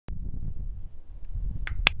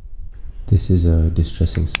This is a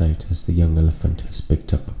distressing sight as the young elephant has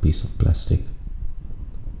picked up a piece of plastic.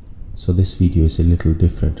 So this video is a little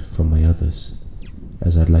different from my others,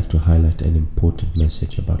 as I'd like to highlight an important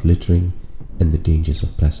message about littering and the dangers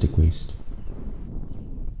of plastic waste.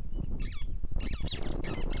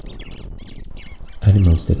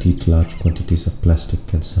 Animals that eat large quantities of plastic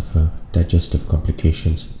can suffer digestive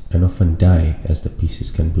complications and often die, as the pieces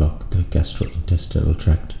can block the gastrointestinal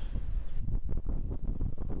tract.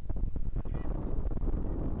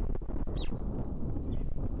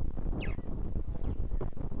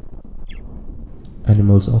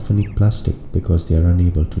 Animals often eat plastic because they are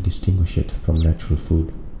unable to distinguish it from natural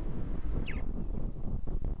food.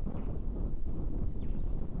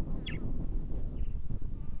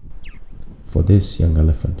 For this young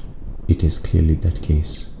elephant, it is clearly that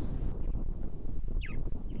case.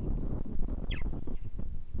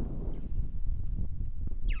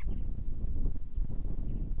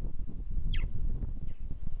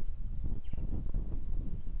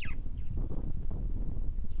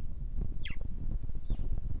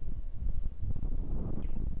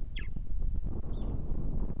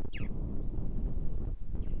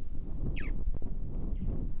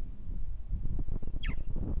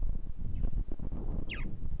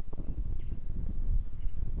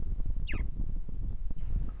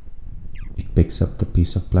 It picks up the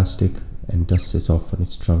piece of plastic and dusts it off on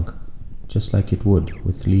its trunk, just like it would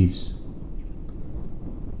with leaves.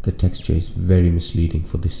 The texture is very misleading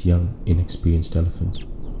for this young, inexperienced elephant.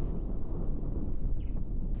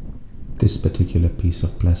 This particular piece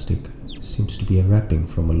of plastic seems to be a wrapping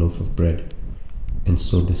from a loaf of bread, and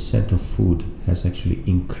so the scent of food has actually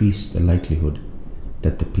increased the likelihood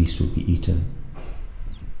that the piece will be eaten.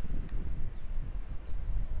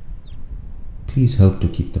 Please help to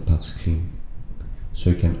keep the parks clean,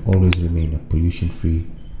 so it can always remain a pollution-free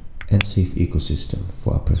and safe ecosystem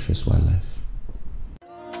for our precious wildlife.